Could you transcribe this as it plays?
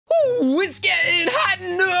Ooh, it's getting hot.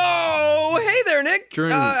 No. Hey there, Nick.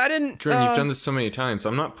 Jordan, Jordan, you've done this so many times.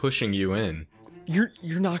 I'm not pushing you in. You're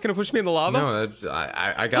not gonna push me in the lava? No, that's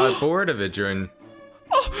I got bored of it, Jordan.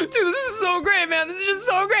 Oh, dude, this is so great, man. This is just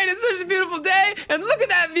so great. It's such a beautiful day. And look at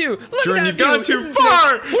that view. Look Jordan, at that you've view. gone too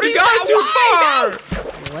far. You've gone too far.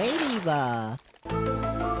 Ladybug.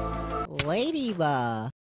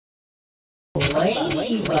 Ladybug.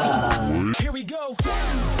 Ladybug. Here we go.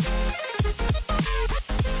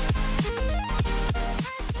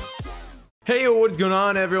 Hey, what's going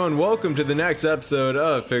on, everyone? Welcome to the next episode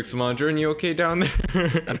of Pixelmon. Jordan, you okay down there?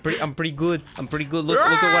 I'm pretty good. I'm pretty good. Look at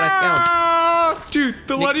what I found. Dude,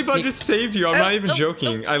 the ladybug just saved you. I'm not even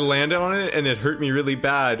joking. I landed on it and it hurt me really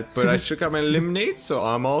bad, but I shook out my lemonade, so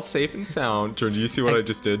I'm all safe and sound. Jordan, do you see what I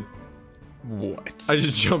just did? What? I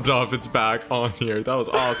just jumped off its back on here. That was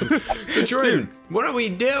awesome. So, Jordan, what are we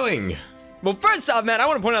doing? Well, first off, man, I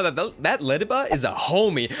want to point out that that ladybug is a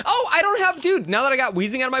homie. Oh, I don't have, dude, now that I got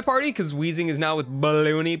Weezing out of my party, because Weezing is now with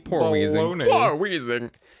Balloony. Poor Weezing. Poor Weezing.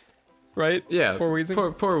 Right? Yeah. Poor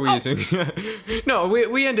Weezing. Poor Weezing. Oh. No,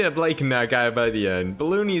 we ended up liking that guy by the end.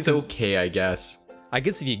 Balloony's okay, I guess. I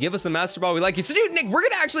guess if you give us a Master Ball, we like you. So, dude, Nick, we're going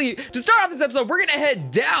to actually, to start off this episode, we're going to head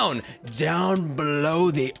down below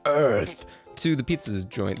the earth. To the pizza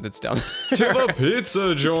joint that's down there. To the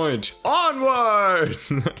pizza joint.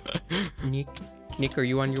 Onwards! Nick, are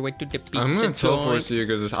you on your way to the pizza joint? I'm gonna teleport to you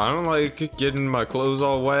because I don't like getting my clothes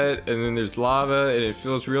all wet and then there's lava and it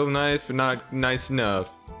feels real nice, but not nice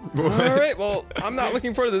enough. Alright, well, I'm not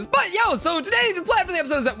looking forward to this. But, yo, so today, the plan for the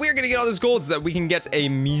episode is that we're gonna get all this gold so that we can get a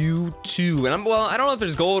MEWTWO. And well, I don't know if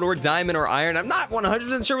there's gold or diamond or iron. I'm not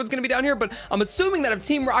 100% sure what's gonna be down here, but I'm assuming that if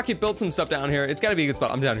Team Rocket built some stuff down here, it's gotta be a good spot.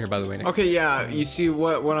 I'm down here, by the way, Nick. Okay, yeah, you see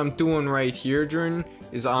what I'm doing right here, Jordan,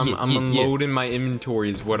 is I'm unloading my inventory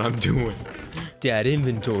is what I'm doing. Dad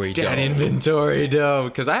inventory, though,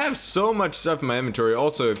 because I have so much stuff in my inventory.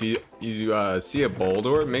 Also, if you see a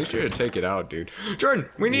boulder, make sure to take it out, dude. Jordan,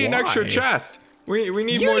 we need an extra chest. We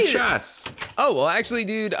need more chests. Oh, well, actually,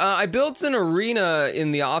 dude, I built an arena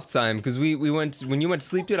in the off time because when you went to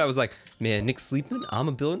sleep, dude, I was like, man, Nick's sleeping, I'm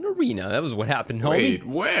gonna build an arena. That was what happened, homie. Wait,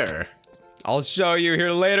 where? I'll show you here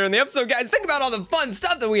later in the episode, guys. Think about all the fun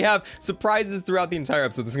stuff that we have. Surprises throughout the entire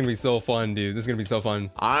episode. This is gonna be so fun, dude. This is gonna be so fun.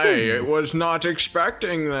 I was not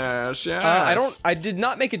expecting this. Yeah. I did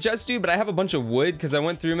not make a chest, dude, but I have a bunch of wood because I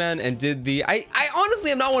went through, man, and did the. I honestly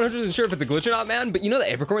am not 100% sure if it's a glitch or not, man. But you know the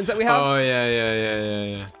apricorns that we have? Oh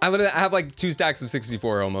yeah. I have like 2 stacks of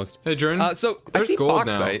 64 almost. Hey, Jordan. So there's I see gold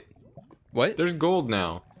bauxite. now. What? There's gold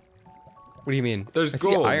now. What do you mean? There's I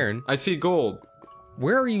gold. See iron. I see gold.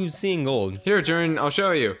 Where are you seeing gold? Here, Jordan, I'll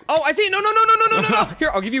show you. Oh, I see it. No. Here,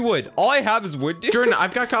 I'll give you wood. All I have is wood, dude. Jordan,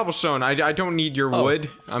 I've got cobblestone. I don't need your wood.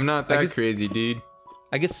 I'm not that crazy, dude.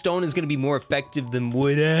 I guess stone is gonna be more effective than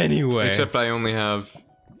wood anyway. Except I only have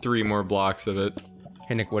 3 more blocks of it.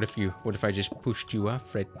 Hey, Nick, what if I just pushed you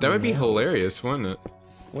off right That would be hilarious, wouldn't it?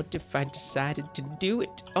 What if I decided to do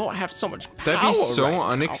it? Oh, I have so much power. That'd be so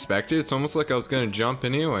unexpected. It's almost like I was gonna jump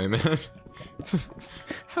anyway, man.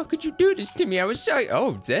 How could you do this to me? I was sorry.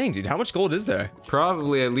 Oh, dang, dude. How much gold is there?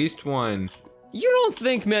 Probably at least 1. You don't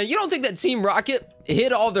think, man, you don't think that Team Rocket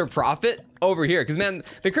hid all their profit over here? Because, man,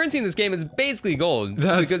 the currency in this game is basically gold.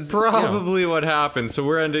 That's probably what happened. So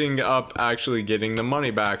we're ending up actually getting the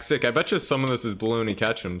money back. Sick. I bet you some of this is Balloony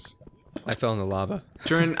Ketchum's. I fell in the lava.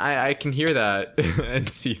 Jordan, I can hear that and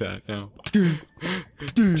see that now. Do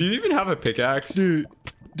you even have a pickaxe?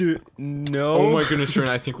 Dude, no. Oh my goodness,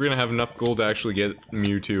 Jordan, I think we're gonna have enough gold to actually get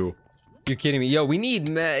MEWTWO. You're kidding me. Yo, we need,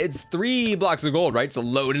 it's 3 blocks of gold, right? To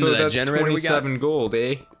load into that generator we got. So that's 27 gold,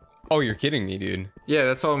 eh? Oh, you're kidding me, dude. Yeah,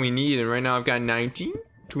 that's all we need, and right now I've got 19,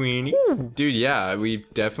 20. Ooh. Dude, yeah, we've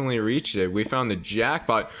definitely reached it. We found the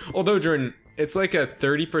jackpot. Although, Jordan, it's like a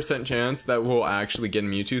 30% chance that we'll actually get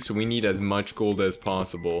MEWTWO, so we need as much gold as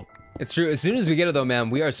possible. It's true. As soon as we get it, though, man,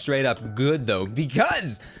 we are straight up good, though,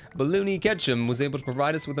 because Balloony Ketchum was able to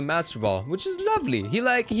provide us with a Master Ball, which is lovely.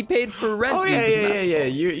 He paid for rent. Oh, yeah.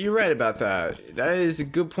 You're right about that. That is a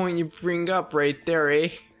good point you bring up right there, eh?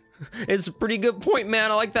 It's a pretty good point, man.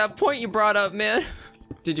 I like that point you brought up, man.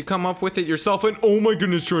 Did you come up with it yourself? And oh my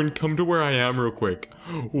goodness, Jordan, come to where I am real quick.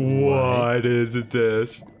 What is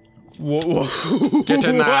this? Whoa. Get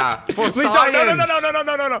in there. For Wait, science.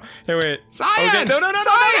 No. Hey, wait. Science. Okay.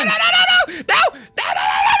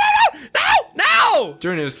 No.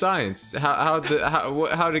 Jordan, it was science. How'd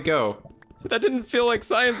it go? That didn't feel like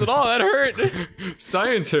science at all. That hurt.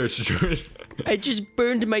 Science hurts, Jordan. I just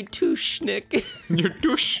burned my touche, Nick. Your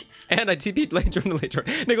douche. And I TP'd later.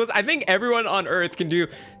 Nicholas, I think everyone on Earth can do.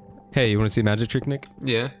 Hey, you want to see a magic trick, Nick?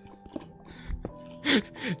 Yeah.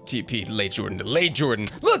 TP late Jordan to late Jordan.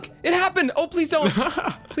 Look, it happened. Oh, please don't.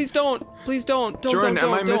 Please don't. Please don't. Jordan,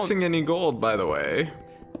 am I missing any gold, by the way?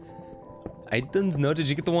 I don't know. Did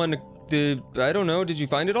you get the one? I don't know. Did you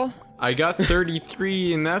find it all? I got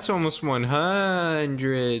 33, and that's almost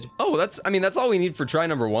 100. Oh, I mean, that's all we need for try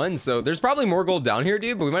number 1. So there's probably more gold down here,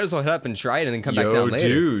 dude. But we might as well head up and try it, and then come back down later.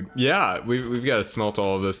 Dude. Yeah, we've got to smelt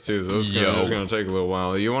all of this too. So it's gonna take a little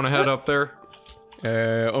while. You want to head up there?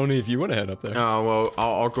 Only if you want to head up there. Oh well,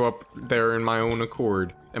 I'll go up there in my own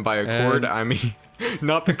accord. And by accord, I mean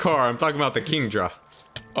not the car. I'm talking about the Kingdra.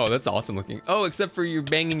 Oh, that's awesome looking. Oh, except for you're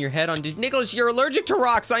banging your head on. Nicholas, you're allergic to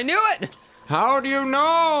rocks. I knew it. How do you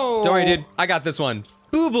know? Don't worry, dude. I got this one.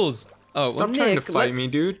 Boobles. Oh, stop trying to fight me,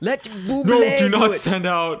 dude. Let Buble No, do do not it. send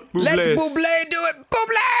out Bubles. Let Buble do it.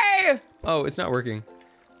 Buble! Oh, it's not working.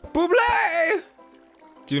 Buble!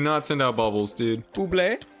 Do not send out bubbles, dude.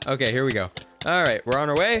 Buble. Okay, here we go. All right, we're on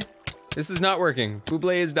our way. This is not working.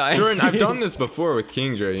 Buble is dying. Jordan, I've done this before with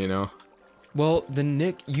Kingdra, you know. Well, then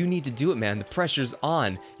Nick, you need to do it, man. The pressure's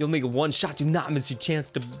on. You'll make a one shot. Do not miss your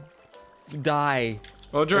chance to die.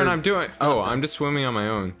 Well, Jordan, I'm doing. Oh, I'm just swimming on my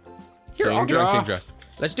own. Here, I'll Kingdra. drown Kingdra.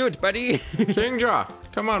 Let's do it, buddy. Kingdra,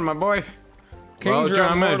 come on, my boy. Well, Kingdra, Jordan,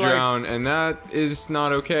 I'm gonna more like- drown, and that is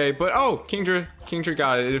not okay. But oh, Kingdra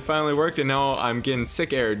got it. It finally worked, and now I'm getting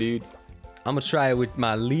sick air, dude. I'm gonna try it with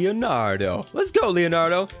my Leonardo. Let's go,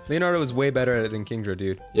 Leonardo. Leonardo is way better at it than Kingdra,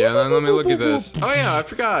 dude. Yeah, then let me look at this. Oh yeah, I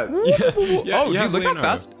forgot. Yeah, Oh, you dude, have look how Leonardo.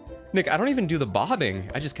 fast. Nick, I don't even do the bobbing.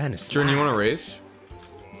 I just kind of. Jordan, you want to race?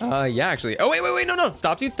 Yeah, actually. Oh, wait, no.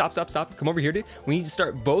 Stop, dude. Stop. Come over here, dude. We need to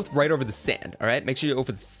start both right over the sand, all right? Make sure you're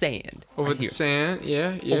over the sand. Over right the here. sand?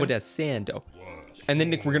 Yeah. Over that sando. And then,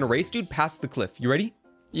 Nick, we're gonna race, dude, past the cliff. You ready?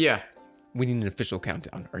 Yeah. We need an official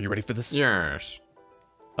countdown. Are you ready for this? Yes.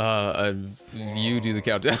 You do the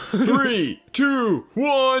countdown. 3, 2,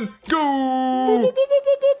 1, go!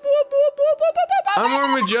 I'm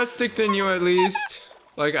more majestic than you, at least.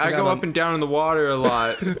 Like, I go up and down in the water a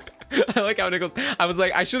lot. I like how Nicholas. I was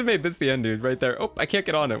like, I should have made this the end, dude, right there. Oh, I can't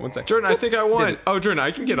get on it. One sec. Jordan, I think I won. Oh, Jordan,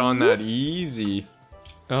 I can get on that easy.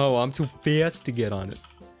 Oh, I'm too fast to get on it.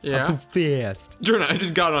 Yeah? I'm too fast. Jordan, I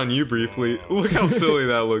just got on you briefly. Look how silly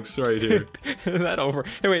that looks right here. That over.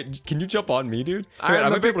 Hey, wait, can you jump on me, dude? I Wait, am I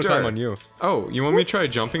the might be able to climb victor. on you. Oh, you want me to try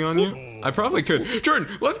jumping on you? I probably could.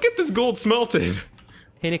 Jordan, let's get this gold smelted.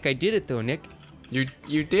 Hey, Nick, I did it though, Nick. You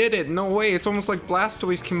did it. No way. It's almost like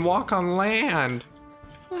Blastoise can walk on land.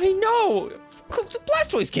 I know.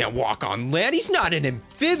 Blastoise can't walk on land. He's not an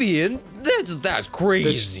amphibian. That's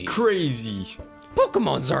crazy. That's crazy.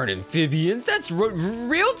 Pokemons aren't amphibians. That's what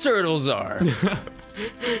real turtles are.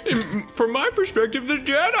 From my perspective, the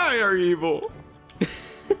Jedi are evil.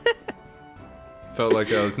 Felt like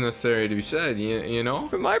that was necessary to be said, you know?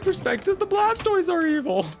 From my perspective, the Blastoise are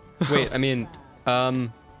evil. Wait, I mean,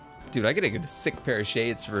 dude, I gotta get a sick pair of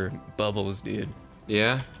shades for Bubbles, dude.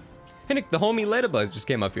 Yeah? Hey, Nick, the homie Ladybug just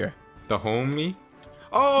came up here. The homie?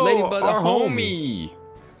 Oh, Ladybug, the our homie. homie.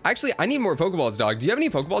 Actually, I need more Pokeballs, dog. Do you have any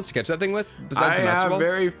Pokeballs to catch that thing with besides the I Master have Ball?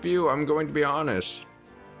 very few, I'm going to be honest.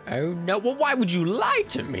 Oh no! Well, why would you lie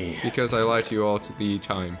to me? Because I lie to you all to the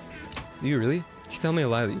time. Do you really? Can you tell me a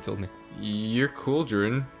lie that you told me? You're cool,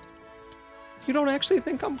 Jordan. You don't actually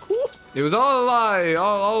think I'm cool? It was all a lie,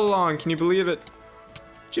 all along. Can you believe it?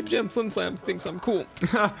 Jim Jam Flim Flam thinks I'm cool.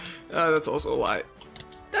 That's also a lie.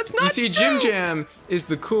 That's not You see, true. Jim Jam is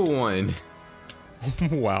the cool one.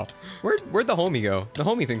 Wow. Where'd the homie go? The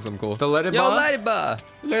homie thinks I'm cool. The Ladybug? Yo, Ladybug!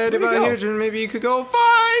 Ladybug go? here, Jordan. Maybe you could go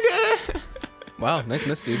find it. Wow, nice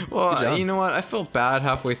miss, dude. Good Well, job. you know what? I felt bad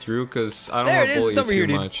halfway through because I don't There want it to is. bully It's you over too here,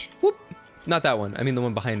 dude. much. Whoop. Not that one. I mean the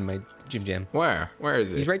one behind my Jim Jam. Where? Where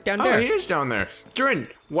is it? He's right down Oh, there. he is down there. Jordan,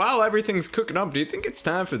 while everything's cooking up, do you think it's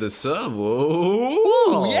time for the sub?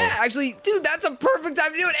 Whoa. Ooh, yeah, actually, dude, that's a perfect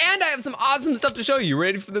time to do it. And I have some awesome stuff to show you. You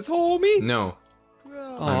ready for this, homie? No,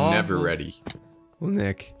 Aw. I'm never ready. Well,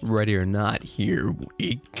 Nick, ready or not, here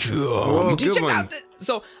we come. Whoa, Dude, good check one. out this.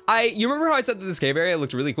 So, you remember how I said that this cave area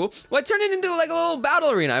looked really cool? Well, I turned it into like a little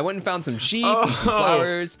battle arena. I went and found some sheep and some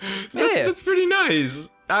flowers. That's pretty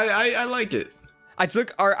nice. I like it.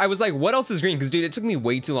 I was like, what else is green? Because, dude, it took me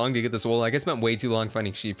way too long to get this wool. Like, I spent way too long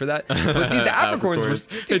finding sheep for that. But, dude, the apricorns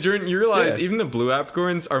were... Hey, Jordan, you realize Yeah. even the blue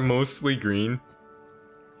apricorns are mostly green?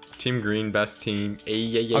 Team green, best team.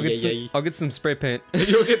 I'll get some spray paint.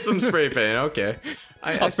 You'll get some spray paint, okay.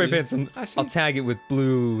 I'll spray paint some. I'll tag it with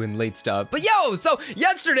blue and late stuff. But yo, so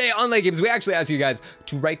yesterday on Late Games, we actually asked you guys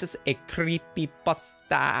to write us a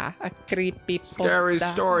creepypasta. A creepypasta. Scary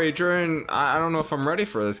story, Jordan. I don't know if I'm ready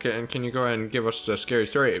for this. Can you go ahead and give us the scary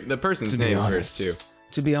story? The person's name first, too.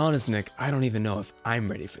 To be honest, Nick, I don't even know if I'm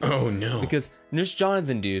ready for this. Oh, no. Because Nurse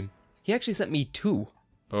Jonathan, dude, he actually sent me 2.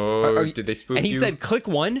 Oh, did they spook you? And he said click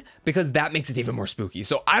 1 because that makes it even more spooky.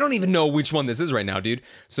 So I don't even know which one this is right now, dude.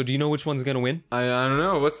 So do you know which one's gonna win? I don't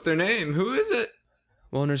know. What's their name? Who is it?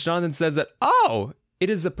 Well, Nurse Jonathan says that, oh, it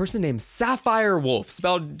is a person named Sapphire Wolf,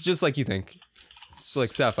 spelled just like you think. It's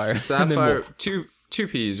like Sapphire. And then Sapphire, Wolf. two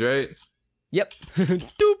P's, right? Yep. 2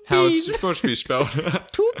 How it's peas. supposed to be spelled.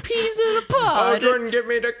 2 peas in a Oh, pod. Jordan, give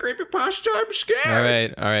me the creepypasta. I'm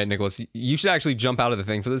scared. All right, Nicholas. You should actually jump out of the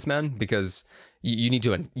thing for this, man, because you need to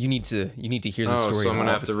hear the story. So I'm in gonna all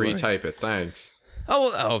have of to its glory. retype it. Thanks.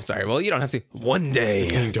 Oh, sorry. Well, you don't have to. One day.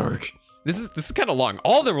 It's getting dark. This is kind of long.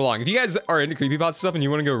 All of them are long. If you guys are into creepypasta stuff and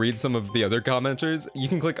you want to go read some of the other commenters, you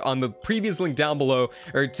can click on the previous link down below,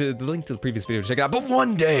 or to the link to the previous video to check it out. But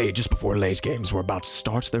one day, just before late games were about to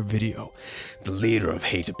start their video, the leader of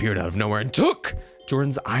hate appeared out of nowhere and took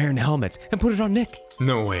Jordan's iron helmet and put it on Nick.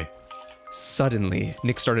 No way. Suddenly,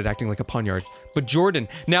 Nick started acting like a poniard, but Jordan,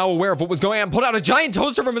 now aware of what was going on, pulled out a giant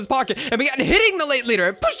toaster from his pocket and began hitting the late leader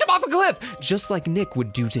and pushed him off a cliff, just like Nick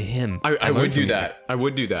would do to him. I would do that. I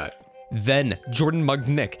would do that. Then Jordan mugged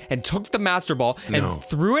Nick and took the master ball and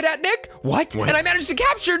threw it at Nick. What? And I managed to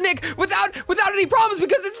capture Nick without any problems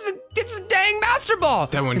because it's a dang master ball.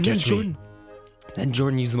 That wouldn't catch me. Then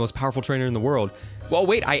Jordan used the most powerful trainer in the world. Well,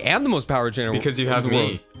 wait, I am the most powerful trainer Because you have in the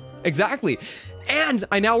world. me. Exactly. And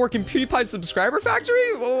I now work in PewDiePie's subscriber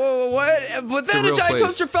factory? What? But then a giant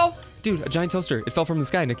toaster fell. Dude, a giant toaster. It fell from the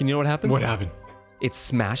sky, Nick. And you know what happened? What happened? It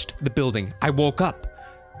smashed the building. I woke up.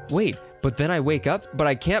 Wait, but then I wake up, but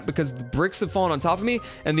I can't because the bricks have fallen on top of me,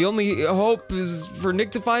 and the only hope is for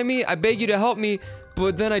Nick to find me. I beg you to help me,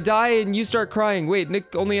 but then I die and you start crying. Wait,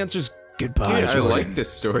 Nick only answers, goodbye, Dude, I Jordan. like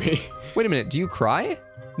this story. Wait a minute, do you cry?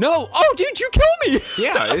 No. Oh, dude, you kill me.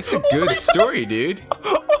 Yeah, it's a good story, dude.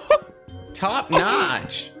 Top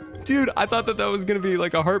notch. Dude, I thought that was gonna be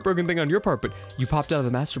like a heartbroken thing on your part, but you popped out of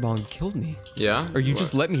the master ball and killed me. Yeah? Or you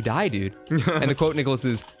just let me die, dude. And the quote, Nicholas,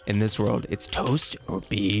 is, in this world, it's toast or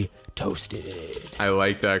be toasted. I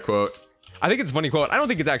like that quote. I think it's a funny quote. I don't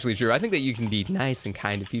think it's actually true. I think that you can be nice and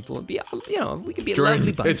kind to people and be, you know, we can be a lovely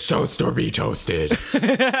Jordan, bunch. it's toast or be toasted.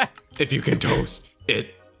 If you can toast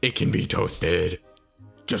it, it can be toasted.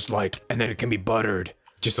 Just like, and then it can be buttered.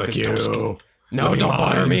 Just like 'Cause you. toast- No, Let me don't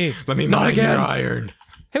butter mine- me. Let me Not mine again. your iron.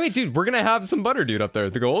 Hey, wait, dude, we're gonna have some butter, dude, up there.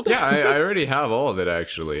 The gold? Yeah, I already have all of it,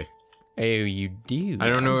 actually. Oh, you do. I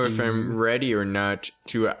don't know if I'm ready or not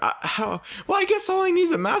to, how, well, I guess all I need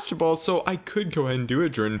is a master ball, so I could go ahead and do it,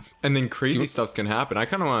 Jordan, and then crazy stuff's gonna happen. I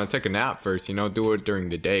kind of want to take a nap first, you know, do it during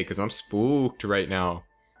the day, because I'm spooked right now.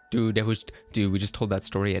 Dude, we just told that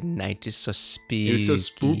story at night. It's so spooky. It was so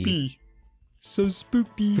spoopy. So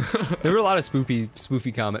spooky. There were a lot of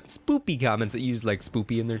spoopy comments that used like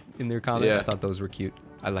spoopy in their comment. Yeah. I thought those were cute.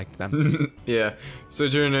 I liked them. Yeah. So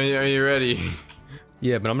Jordan, are you ready?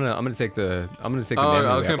 Yeah, but I'm gonna take the Oh,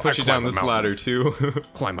 I was gonna push you down this ladder too.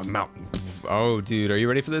 Climb a mountain. Oh, dude, are you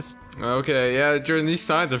ready for this? Okay, yeah, Jordan, these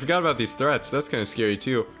signs, I forgot about these threats. That's kind of scary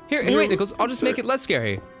too. Here, hey, wait, Nicholas, I'll just make it less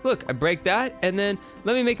scary. Look, I break that, and then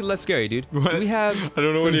let me make it less scary, dude. What? Do we have? I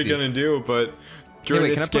don't know what you're gonna do, but Hey, Jordan,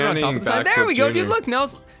 wait, can I it's put it on top of the sign? There we go, dude. Look, now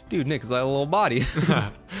it's, dude, Nick is like a little body.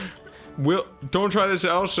 Don't try this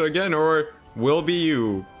Elsa again, or will be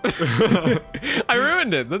you. I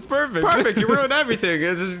ruined it. That's perfect. Perfect, you ruined everything.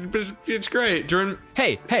 It's great, Jordan.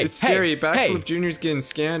 Hey, It's scary. hey, Backflip hey. Junior's getting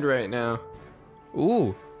scanned right now.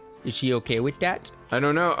 Ooh, is she okay with that? I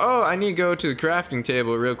don't know. Oh, I need to go to the crafting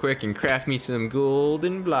table real quick and craft me some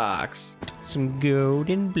golden blocks. Some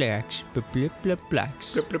golden blacks,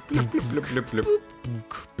 blacks. Blip, blip, blip, blip, blip, blip, blip.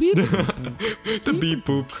 The beep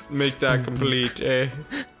boops make that complete, eh?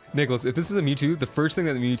 Nicholas, if this is a Mewtwo, the first thing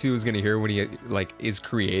that the Mewtwo is gonna hear when he like is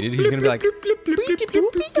created, he's gonna be like,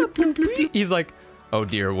 he's like, oh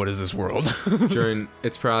dear, what is this world? Jordan,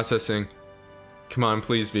 it's processing. Come on,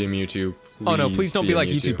 please be a Mewtwo. Oh no, please don't be like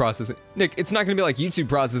YouTube processing. Nick, it's not gonna be like YouTube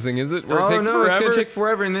processing, is it? Where it Oh takes no, forever? it's gonna take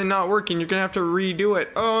forever and then not working. You're gonna have to redo it.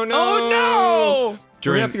 Oh no! Oh no! We're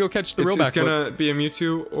Jordan, gonna have to go catch the real It's backflip. gonna be a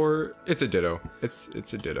Mewtwo or it's a Ditto. It's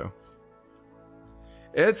a Ditto.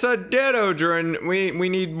 It's a Ditto, Jordan. We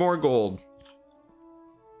need more gold.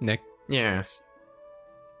 Nick, Yes.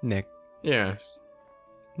 Nick, Yes.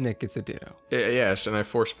 Nick, it's a ditto. Yes, and I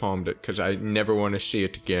force palmed it because I never want to see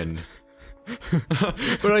it again.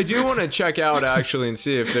 But I do want to check out actually and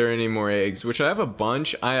see if there are any more eggs, which I have a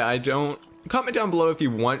bunch. I don't. Comment down below if you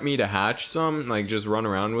want me to hatch some, like just run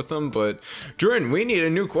around with them. But Jordan, we need a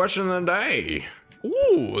new question of the day.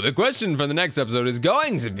 Ooh, the question for the next episode is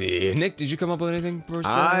going to be, Nick, did you come up with anything per se?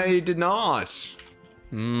 I did not.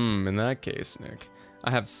 In that case, Nick,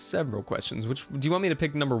 I have several questions. Which do you want me to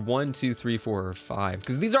pick? Number 1, 2, 3, 4, or 5?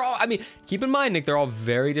 Because these are all. I mean, keep in mind, Nick, they're all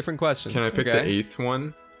very different questions. Can I pick the 8th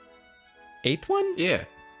one? 8th one? Yeah.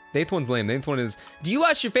 The 8th one's lame. The 8th one is. Do you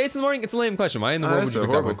wash your face in the morning? It's a lame question. Why in the world would That's you a pick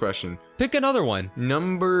that horrible one? question. Pick another one.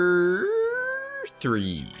 Number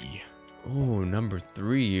 3. Oh, number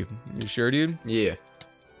 3. You sure, dude? Yeah.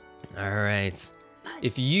 All right.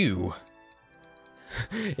 If you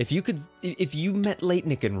met late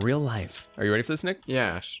Nick in real life, are you ready for this, Nick?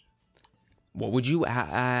 Yes. What would you?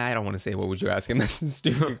 I don't want to say what would you ask him. That's a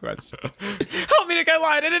stupid question. Help me, Nick. I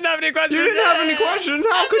lied. I didn't have any questions. You didn't have any questions.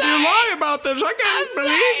 How could you lie about this? I can't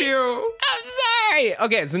believe you. I'm sorry.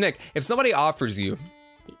 Okay, so Nick, if somebody offers you,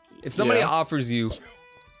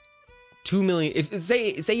 $2 million, if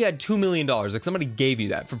say you had $2 million, like somebody gave you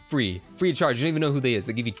that for free of charge, you don't even know who they is.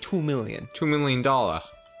 They give you $2 million. $2 million.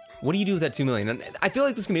 What do you do with that $2 million? And I feel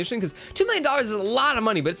like this can be interesting because $2 million is a lot of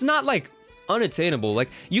money, but it's not like unattainable. Like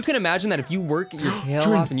you can imagine that if you work your tail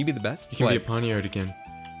Jordan, off and you be the best. You can be a poniard again.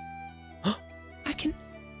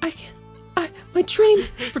 I trained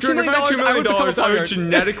for $2 Jordan, million. if I had $2 million, I would poniard.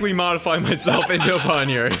 genetically modify myself into a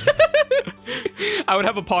poniard. I would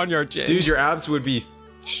have a poniard change. Dude, your abs would be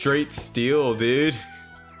straight steel, dude.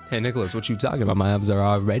 Hey, Nicholas, what you talking about? My abs are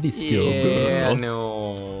already steel, Yeah, girl.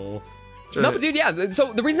 no. No, but dude, yeah.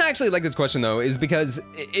 So the reason I actually like this question though is because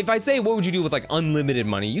if I say what would you do with like unlimited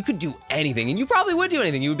money, you could do anything, and you probably would do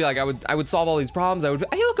anything. You would be like, I would solve all these problems. I would.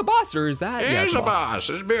 Hey, look, a boss, or is that? Yeah, He's it's a boss.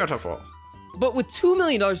 It's beautiful. But with $2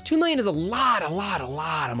 million, $2 million is a lot of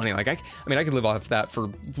money. Like I mean, I could live off that for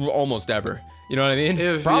almost ever. You know what I mean?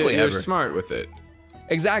 If Probably you're ever. smart with it.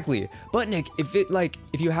 Exactly. But Nick, if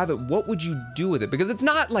you have it, what would you do with it? Because it's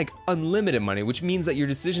not like unlimited money, which means that your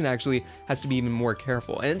decision actually has to be even more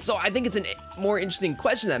careful. And so I think it's a more interesting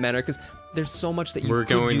question in that manner because there's so much that you We're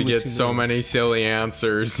could going do to with get $2 so million. many silly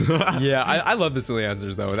answers. Yeah, I love the silly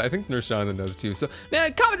answers though. I think Nurse Jonathan does too. So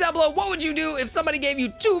man, comment down below, what would you do if somebody gave you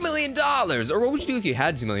 $2 million? Or what would you do if you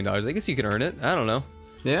had $2 million? I guess you could earn it. I don't know.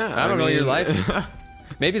 Yeah. I don't know your life.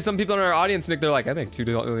 Maybe some people in our audience, Nick, they're like, I make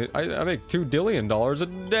 $2 billion a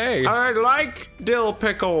day. I like dill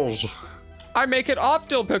pickles. I make it off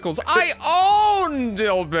dill pickles. I own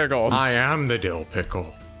dill pickles. I am the dill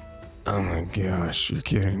pickle. Oh my gosh, you're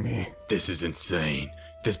kidding me. This is insane.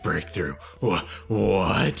 This breakthrough.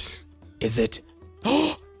 What? Is it?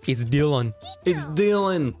 It's Dillon. It's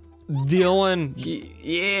Dylan. Dillon.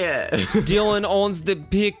 Yeah. Dillon owns the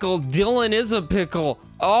pickles. Dillon is a pickle.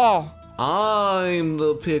 Oh. I'm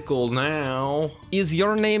the pickle now. Is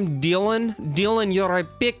your name Dillon? Dillon, you're a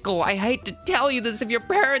pickle. I hate to tell you this if your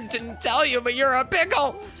parents didn't tell you, but you're a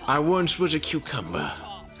pickle. I once was a cucumber.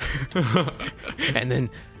 And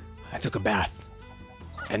then I took a bath.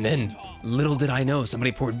 And then, little did I know,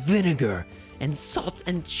 somebody poured vinegar and salt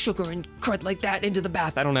and sugar and crud like that into the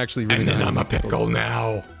bath. I don't actually really know. And then how I'm to a make pickles. pickle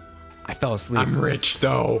now. I fell asleep. I'm rich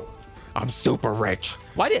though. I'm super rich.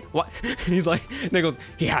 What? He's like, Nicholas,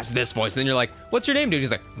 he has this voice. And then you're like, what's your name, dude?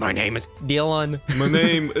 He's like, my name is Dillon. My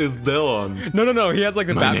name is Dylan. No. He has like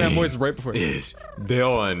the My Batman name voice right before. Is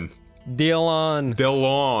Dylan. Dillon.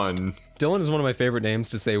 Dylan. Dillon is one of my favorite names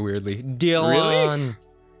to say weirdly. Dillon. Really?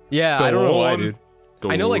 Yeah, I don't know why, Dylan.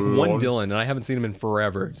 dude. I know like one Dillon, and I haven't seen him in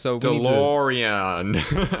forever. So we need to...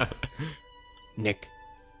 DeLorean. Nick,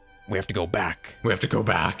 we have to go back We have to go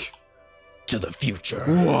back. to the future.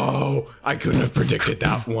 Whoa, I couldn't have predicted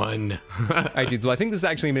that one. Alright, dudes, well, I think this is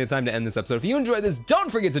actually a minute time to end this episode. If you enjoyed this,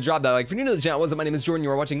 don't forget to drop that like. If you're new to the channel, what's up? My name is Jordan. You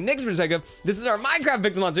are watching Nick's Perspective. This is our Minecraft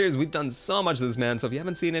Pixelmon series. We've done so much of this, man. So if you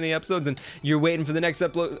haven't seen any episodes and you're waiting for the next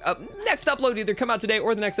upload to either come out today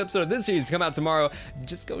or the next episode of this series to come out tomorrow,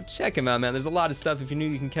 just go check him out, man. There's a lot of stuff. If you're new,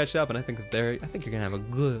 you can catch up, and I think you're gonna have a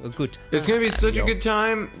good time. It's gonna be such a good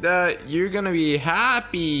time that you're gonna be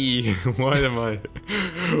happy. What am I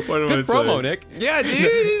Good promo, saying? Nick. Yeah,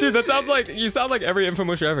 dude. Dude, that sounds like you sound like every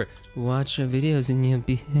infomercial ever. Watch our videos and you'll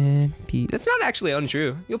be happy. That's not actually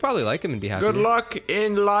untrue. You'll probably like them and be happy. Good luck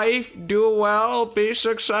in life. Do well. Be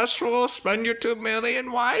successful. Spend your $2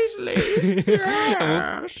 million wisely.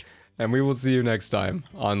 Yes. And we will see you next time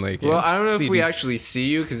on Lake. Well, I don't know See if you, we dudes. actually see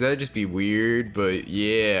you because that'd just be weird. But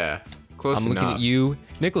yeah, close I'm enough. looking at you,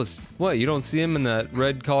 Nicholas. What? You don't see him in that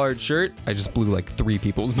red collared shirt? I just blew like 3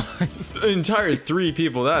 people's minds. An entire 3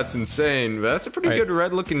 people. That's insane. That's a pretty Right. good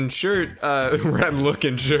red-looking shirt.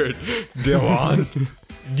 Red-looking shirt. Dylan.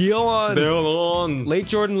 Dillon. Dylan. Late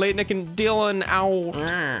Jordan, late Nick, and Dillon. Ow.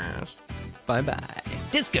 Yes. Bye bye.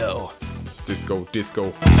 Disco. Disco.